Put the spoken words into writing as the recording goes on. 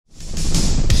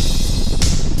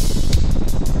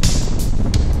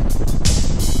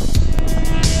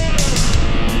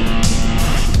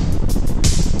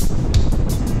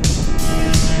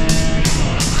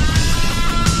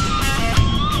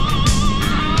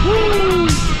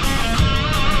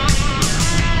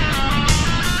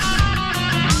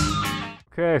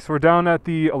so we're down at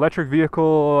the electric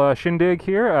vehicle shindig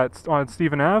here on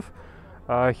Stephen Ave.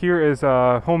 Here is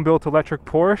a home-built electric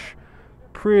Porsche.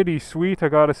 Pretty sweet, I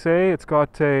gotta say. It's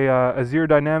got a Zeus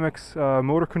Dynamics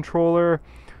motor controller,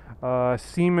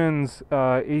 Siemens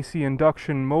AC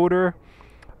induction motor.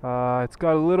 It's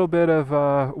got a little bit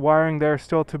of wiring there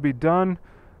still to be done,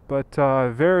 but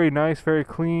very nice, very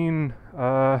clean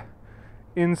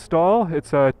install.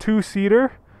 It's a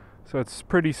two-seater, so it's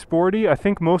pretty sporty. I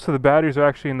think most of the batteries are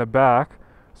actually in the back,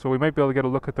 so we might be able to get a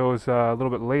look at those a little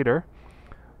bit later.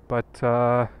 But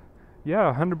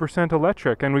yeah, 100%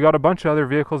 electric. And we got a bunch of other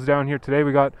vehicles down here today.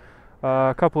 We got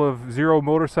a couple of Zero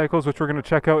motorcycles, which we're going to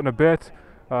check out in a bit,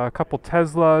 a couple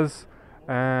Teslas,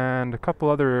 and a couple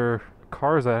other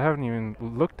cars that I haven't even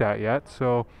looked at yet.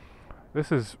 So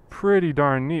this is pretty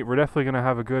darn neat. We're definitely going to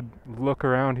have a good look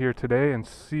around here today and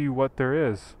see what there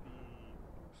is.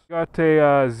 Got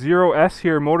a Zero S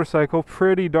here motorcycle,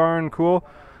 pretty darn cool.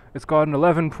 It's got an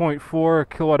 11.4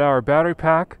 kilowatt hour battery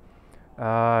pack,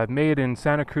 made in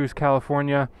Santa Cruz,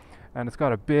 California, and it's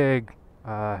got a big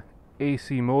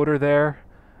AC motor there.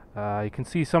 You can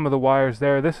see some of the wires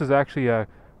there. This is actually a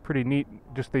pretty neat,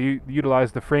 just they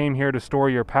utilize the frame here to store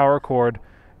your power cord,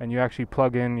 and you actually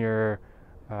plug in your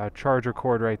charger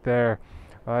cord right there.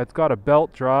 It's got a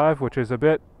belt drive, which is a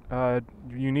bit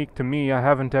unique to me. I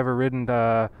haven't ever ridden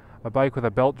a bike with a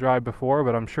belt drive before,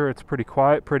 but I'm sure it's pretty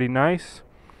quiet, pretty nice.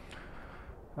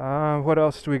 What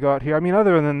else do we got here? I mean,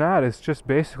 other than that, it's just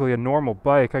basically a normal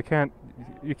bike. You can't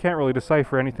really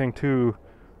decipher anything too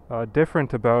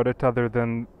different about it other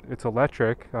than it's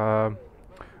electric.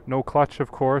 No clutch,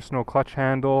 of course, no clutch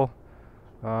handle.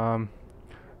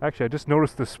 Actually, I just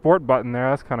noticed the sport button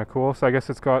there. That's kind of cool. So I guess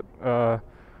it's got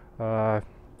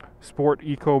sport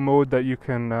eco mode that you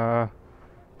can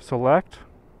select.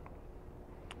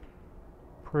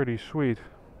 Pretty sweet.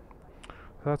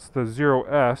 That's the Zero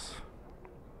S.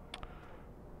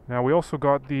 Now we also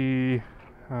got the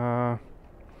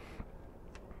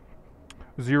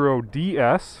Zero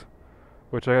DS,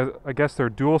 which I guess they're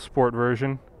dual sport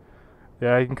version.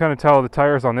 Yeah, you can kind of tell the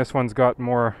tires on this one's got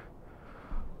more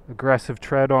aggressive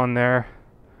tread on there,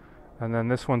 and then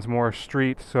this one's more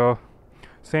street. So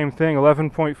same thing,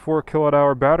 11.4 kilowatt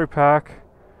hour battery pack,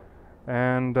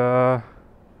 and a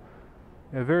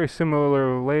very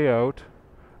similar layout.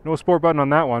 No sport button on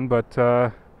that one,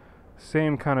 but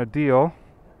same kind of deal.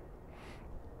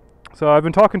 So I've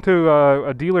been talking to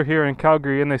a dealer here in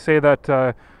Calgary, and they say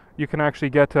that you can actually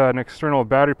get an external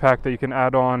battery pack that you can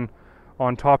add on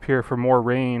top here for more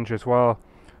range as well.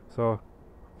 So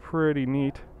pretty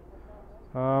neat.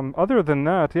 Other than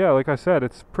that, yeah, like I said,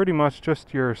 it's pretty much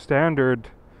just your standard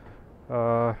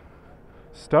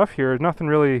stuff here. There's nothing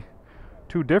really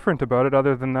too different about it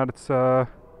other than that it's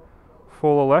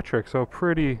full electric. So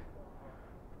pretty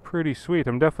sweet.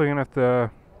 I'm definitely gonna have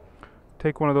to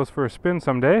take one of those for a spin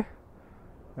someday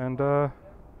and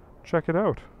check it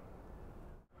out.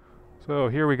 So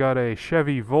here we got a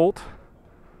Chevy Volt.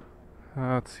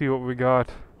 Let's see what we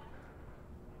got.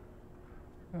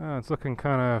 It's looking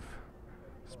kind of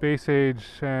space age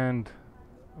and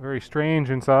very strange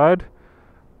inside,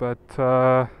 but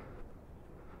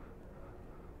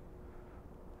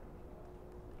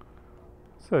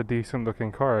it's a decent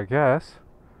looking car, I guess.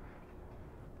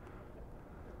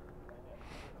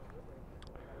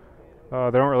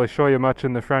 They don't really show you much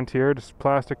in the front here, just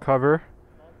plastic cover.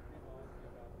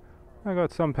 I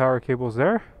got some power cables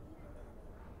there.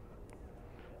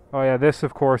 Oh yeah, this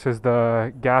of course is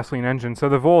the gasoline engine. So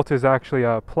the Volt is actually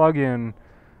a plug-in,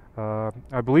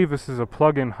 I believe this is a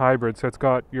plug-in hybrid, so it's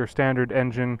got your standard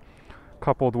engine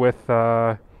coupled with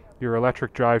your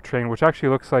electric drivetrain, which actually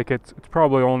looks like it's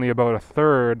probably only about a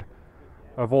third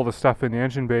of all the stuff in the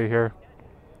engine bay here.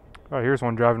 Oh, here's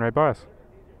one driving right by us.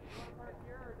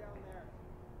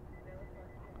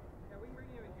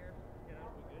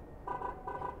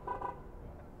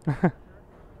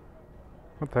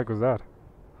 What the heck was that?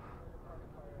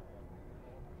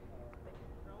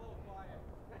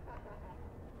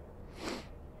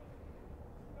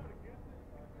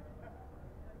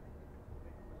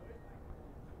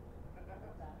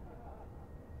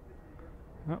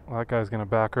 Oh, well, that guy's gonna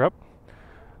back her up.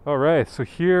 Alright, so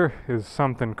here is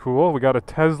something cool. We got a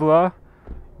Tesla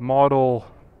Model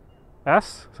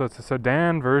S, so it's a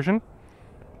sedan version.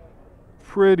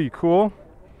 Pretty cool.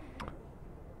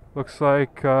 Looks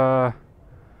like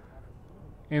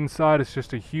inside it's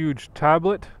just a huge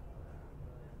tablet.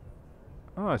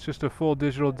 Oh, it's just a full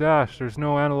digital dash. There's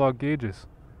no analog gauges.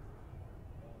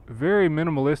 Very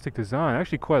minimalistic design. I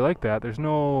actually quite like that. There's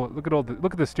no look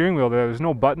at the steering wheel there. There's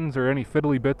no buttons or any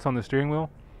fiddly bits on the steering wheel.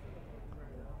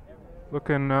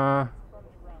 Looking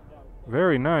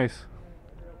Very nice.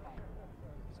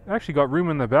 Actually got room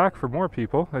in the back for more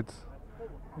people. It's,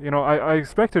 you know, I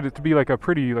expected it to be like a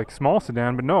pretty like small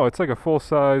sedan, but no, it's like a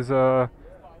full-size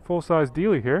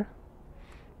dealie here.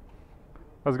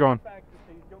 How's it going?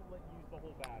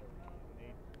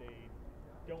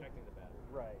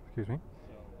 Excuse me.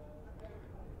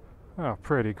 Oh,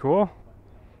 pretty cool.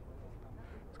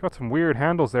 It's got some weird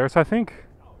handles there. So I think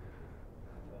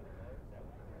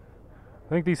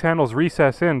these handles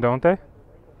recess in, don't they?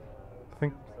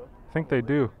 I think they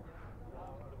do.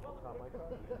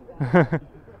 So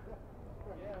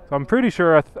I'm pretty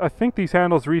sure I think these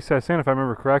handles recess in if I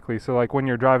remember correctly. So like when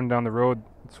you're driving down the road,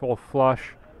 it's all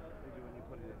flush.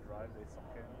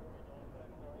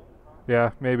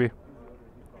 Yeah, maybe.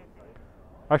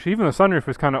 Actually, even the sunroof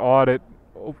is kind of odd.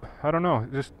 I don't know.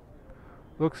 It just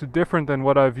looks different than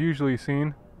what I've usually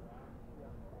seen.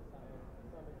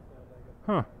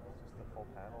 Huh.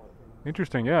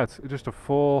 Interesting. Yeah, it's just a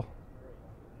full.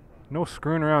 No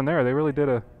screwing around there. They really did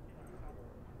a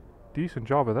decent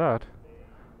job of that.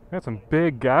 They had some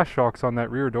big gas shocks on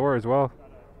that rear door as well.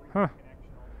 Huh.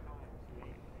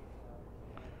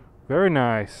 Very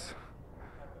nice.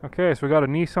 Okay, so we got a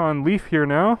Nissan Leaf here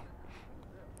now.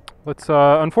 Let's.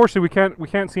 Unfortunately, we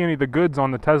can't see any of the goods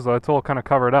on the Tesla. It's all kind of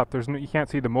covered up. You can't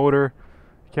see the motor,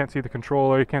 you can't see the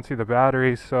controller, you can't see the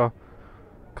batteries. So,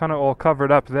 kind of all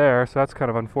covered up there. So that's kind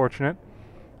of unfortunate.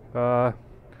 The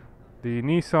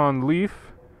Nissan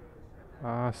Leaf,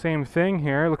 same thing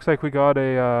here. Looks like we got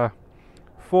a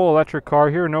full electric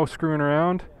car here. No screwing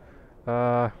around.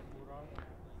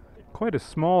 Quite a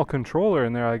small controller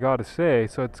in there, I gotta say.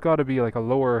 So it's got to be like a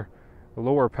lower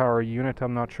power unit.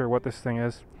 I'm not sure what this thing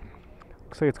is.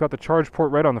 Looks like it's got the charge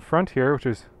port right on the front here, which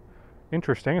is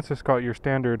interesting. It's just got your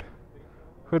standard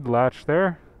hood latch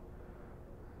there.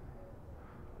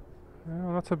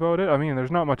 Well, that's about it. I mean,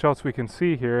 there's not much else we can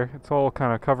see here. It's all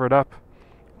kind of covered up.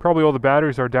 Probably all the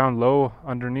batteries are down low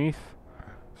underneath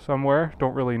somewhere.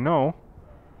 Don't really know.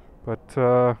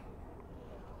 But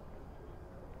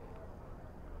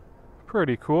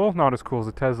pretty cool. Not as cool as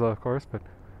a Tesla, of course, but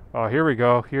oh, here we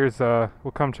go. Here's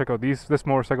we'll come check out this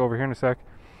motorcycle over here in a sec.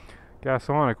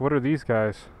 Gasonic. What are these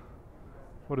guys?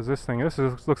 What is this thing?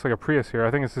 Looks like a Prius here.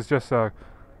 I think this is just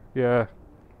yeah,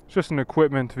 it's just an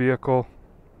equipment vehicle.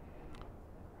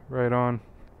 Right on.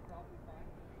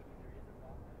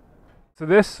 So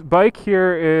this bike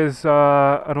here is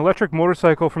an electric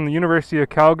motorcycle from the University of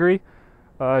Calgary.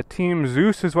 Team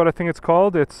Zeus is what I think it's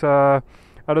called. It's out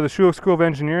of the School of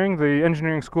Engineering, the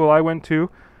engineering school I went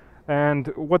to. And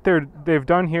what they've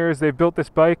done here is they've built this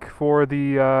bike for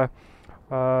the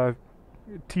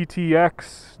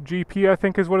TTX GP, I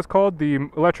think is what it's called, the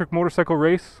electric motorcycle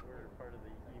race. We're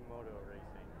part of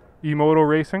the E-Moto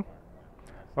Racing.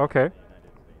 Okay.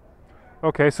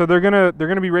 Okay, so they're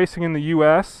gonna be racing in the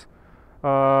U.S.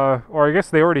 Or I guess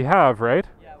they already have, right?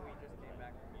 Yeah, we just came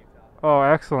back from Utah. Oh,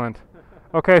 excellent.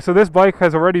 Okay, so this bike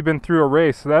has already been through a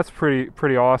race, so that's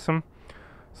pretty awesome.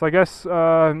 So I guess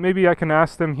maybe I can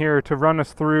ask them here to run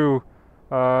us through,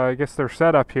 I guess, their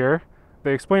setup here.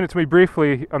 They explained it to me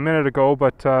briefly a minute ago,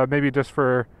 but maybe just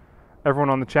for everyone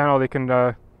on the channel, they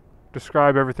can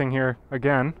describe everything here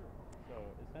again. So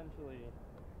essentially,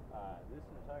 this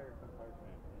entire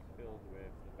compartment is filled with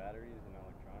the batteries and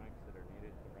electronics that are needed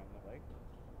to run the bike.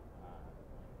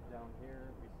 Down here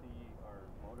we see our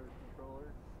motor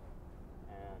controller,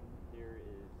 and here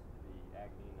is the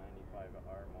Agni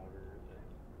 95R motor that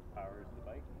powers the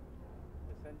bike.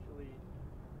 Essentially,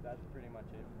 that's pretty much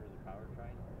it for the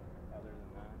powertrain. Other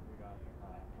than that, we got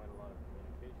quite a lot of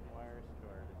communication wires to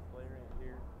our display right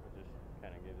here, which just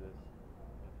kind of gives us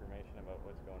information about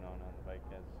what's going on the bike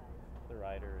as the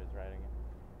rider is riding it.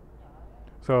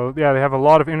 So yeah, they have a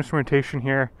lot of instrumentation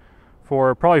here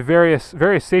for probably various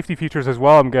safety features as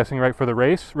well, I'm guessing, right, for the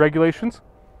race regulations.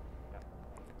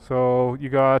 So you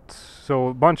got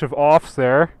a bunch of offs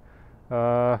there,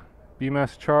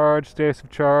 BMS charge, status of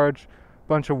charge,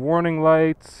 bunch of warning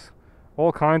lights,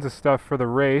 all kinds of stuff for the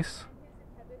race.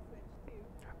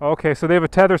 Okay, so they have a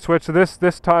tether switch. So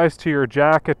this ties to your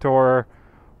jacket or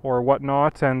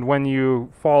whatnot, and when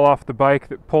you fall off the bike,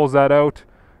 that pulls that out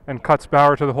and cuts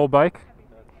power to the whole bike.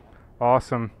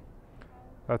 Awesome,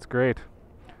 that's great.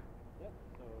 Yep.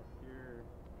 So here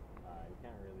you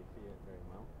can't really see it very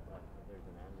well, but there's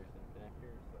an Anderson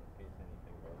connector, so in case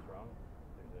anything goes wrong,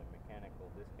 there's a mechanical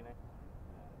disconnect.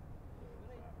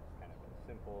 There's kind of a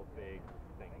simple, big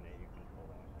thing that you can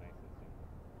pull out nice and simple.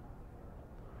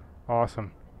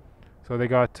 Awesome. So they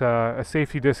got a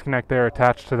safety disconnect there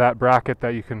attached to that bracket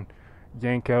that you can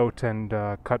yank out and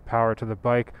cut power to the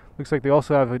bike. Looks like they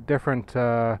also have a different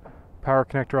power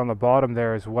connector on the bottom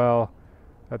there as well.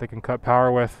 that they can cut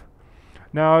power with.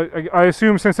 Now, I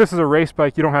assume since this is a race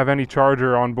bike, you don't have any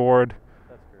charger on board.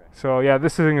 That's correct. So yeah,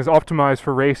 this thing is optimized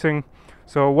for racing.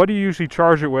 So what do you usually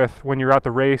charge it with when you're at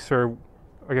the race, or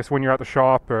I guess when you're at the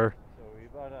shop, or? So we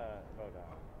bought about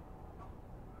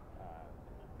a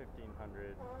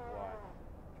 1500 watt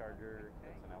charger.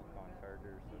 It's an Alltrax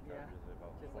charger, so it charges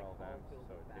about 12 amps. So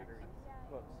it takes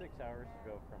about 6 hours to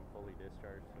go from fully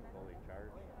discharged to fully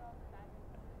charged.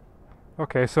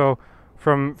 Okay, so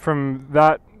from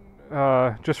that,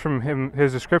 just from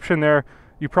his description there,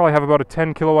 you probably have about a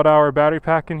 10 kilowatt hour battery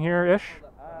pack in here ish.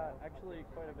 Actually,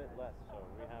 quite a bit less. So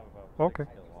we have about Okay.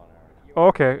 6 kilowatt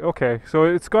hours. Okay. So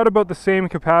it's got about the same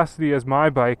capacity as my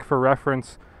bike for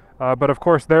reference, but of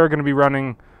course they're going to be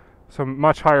running some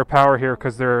much higher power here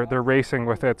because they're racing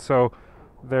with it. So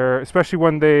especially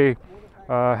when they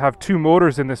have two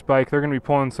motors in this bike, they're going to be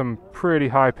pulling some pretty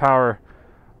high power,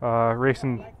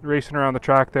 racing around the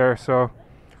track there. So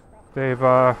they've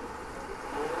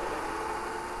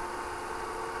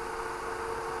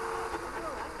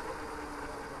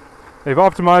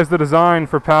optimized the design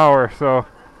for power, so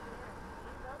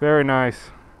very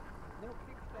nice.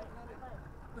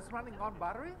 This running on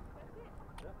battery?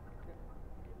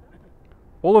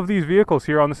 All of these vehicles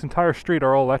here on this entire street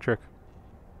are all electric.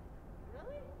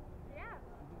 Really? Yeah.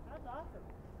 That's awesome.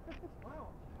 Wow.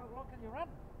 How long can you run?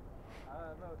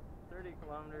 About 30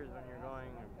 kilometers when you're going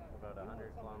about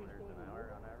 100 kilometers an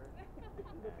hour on average, and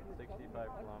 65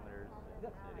 kilometers in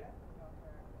the city.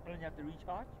 And you have to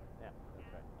recharge? Yeah, that's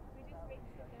right.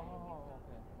 Oh,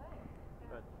 okay.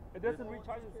 But It doesn't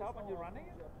recharge itself when you're running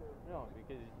it? no,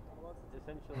 because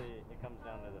essentially it comes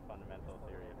down to the fundamental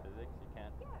theory of physics. You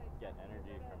can't get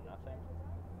energy from nothing.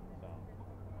 So,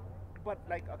 But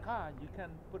like a car, you can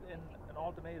put in an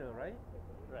alternator, right?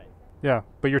 right. Yeah,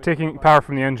 but you're taking power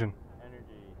from the engine. Energy.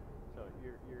 So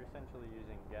you're essentially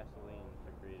using gasoline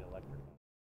to create electrical.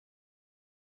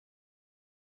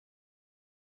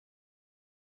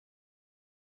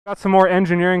 Got some more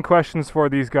engineering questions for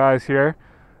these guys here.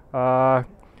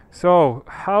 So,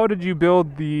 how did you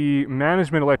build the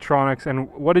management electronics,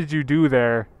 and what did you do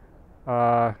there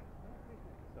So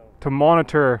to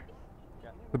monitor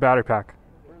yeah. the battery pack?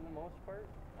 For the most part,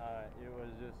 it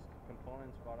was just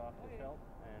components bought off the shelf,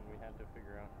 and we had to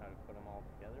figure out how to put them all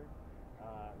together.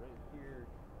 Right here,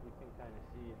 you can kind of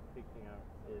see it picking out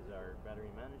is our battery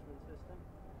management system.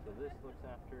 So this looks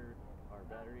after our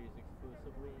batteries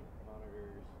exclusively,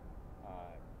 monitors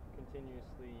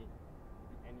continuously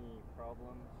any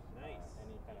problems,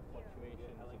 any kind of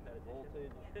fluctuations in the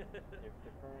voltage. If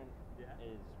the current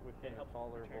is within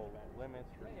tolerable limits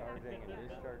for charging and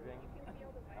discharging.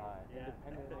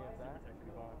 Independently of that, we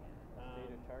bought a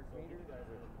state of charge meter,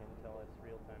 which can tell us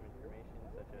real-time information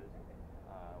such as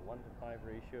 1 to 5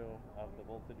 ratio of the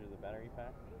voltage of the battery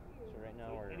pack. So right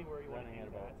now we're running at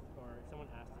about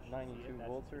 92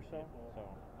 volts or so. So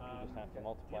you just have to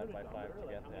multiply it by 5 to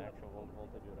get the actual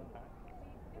voltage of the pack.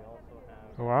 We also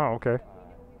have Wow, okay.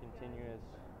 continuous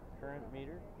current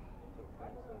meter. So for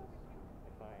instance,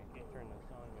 if I turn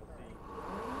this on, you'll see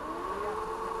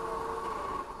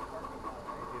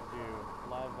it gives you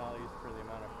live values for the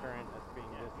amount of current that's being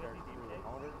discharged through the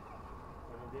motor.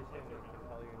 In addition, it can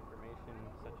tell you information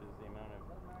such as the amount of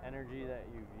energy that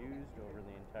you've used over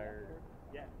the entire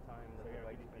time that the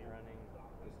bike's been running,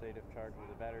 the state of charge of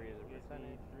the battery as a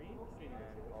percentage, and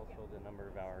also the number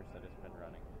of hours that it's been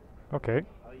running. Okay.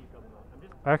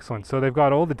 Excellent. So they've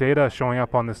got all the data showing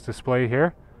up on this display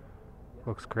here.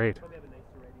 Looks great.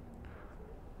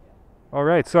 All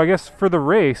right. So I guess for the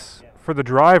race, for the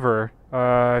driver,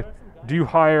 do you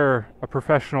hire a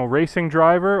professional racing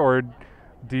driver, or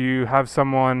do you have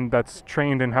someone that's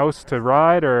trained in-house to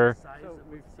ride, or? So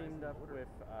we've teamed up with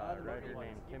a rider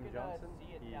named Tim Johnson.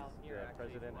 He's the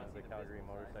president of the Calgary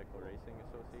Motorcycle Racing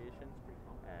Association,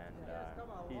 and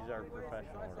he's our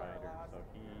professional rider. So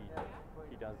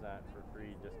he does that for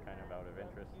free, just kind of out of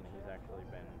interest, and he's actually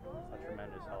been a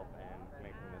tremendous help in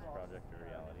making this project a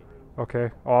reality. Okay,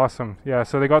 awesome. Yeah,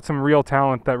 so they got some real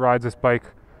talent that rides this bike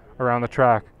around the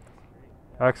track.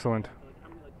 Excellent.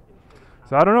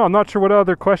 So I don't know, I'm not sure what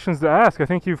other questions to ask. I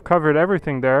think you've covered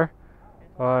everything there.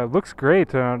 It looks great.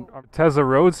 Tesla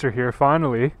Roadster here,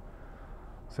 finally.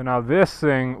 So now this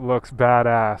thing looks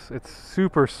badass. It's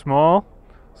super small,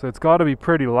 so it's got to be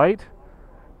pretty light.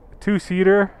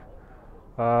 Two-seater.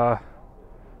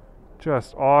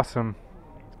 Just awesome.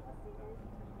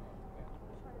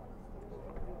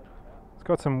 It's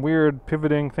got some weird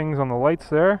pivoting things on the lights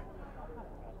there.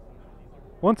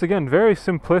 Once again, very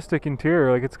simplistic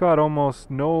interior. Like, it's got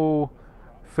almost no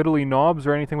fiddly knobs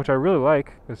or anything, which I really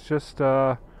like. It's just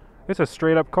it's a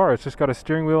straight up car. It's just got a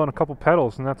steering wheel and a couple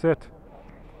pedals, and that's it.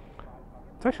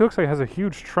 It actually looks like it has a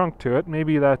huge trunk to it.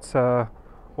 Maybe that's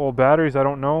old batteries, I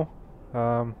don't know.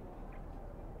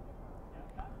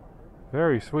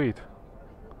 Very sweet.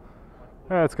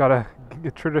 Yeah, it's got a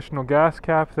traditional gas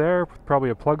cap there, with probably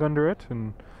a plug under it,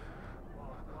 and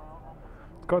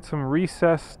it's got some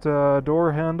recessed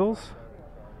door handles.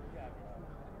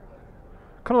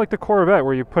 Kind of like the Corvette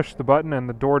where you push the button and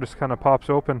the door just kind of pops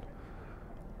open.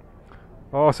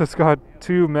 Oh, so it's got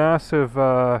two massive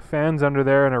fans under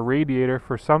there and a radiator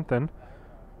for something.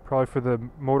 Probably for the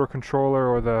motor controller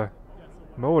or the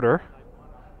motor.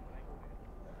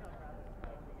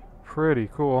 Pretty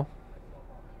cool.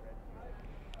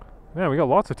 Man, we got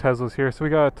lots of Teslas here. So we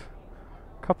got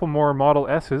a couple more Model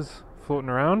S's floating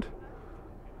around.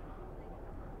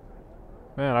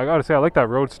 Man, I gotta say, I like that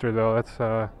Roadster though.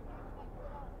 That's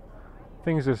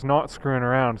thing's just not screwing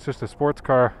around. It's just a sports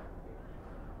car.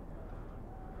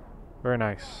 Very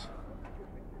nice.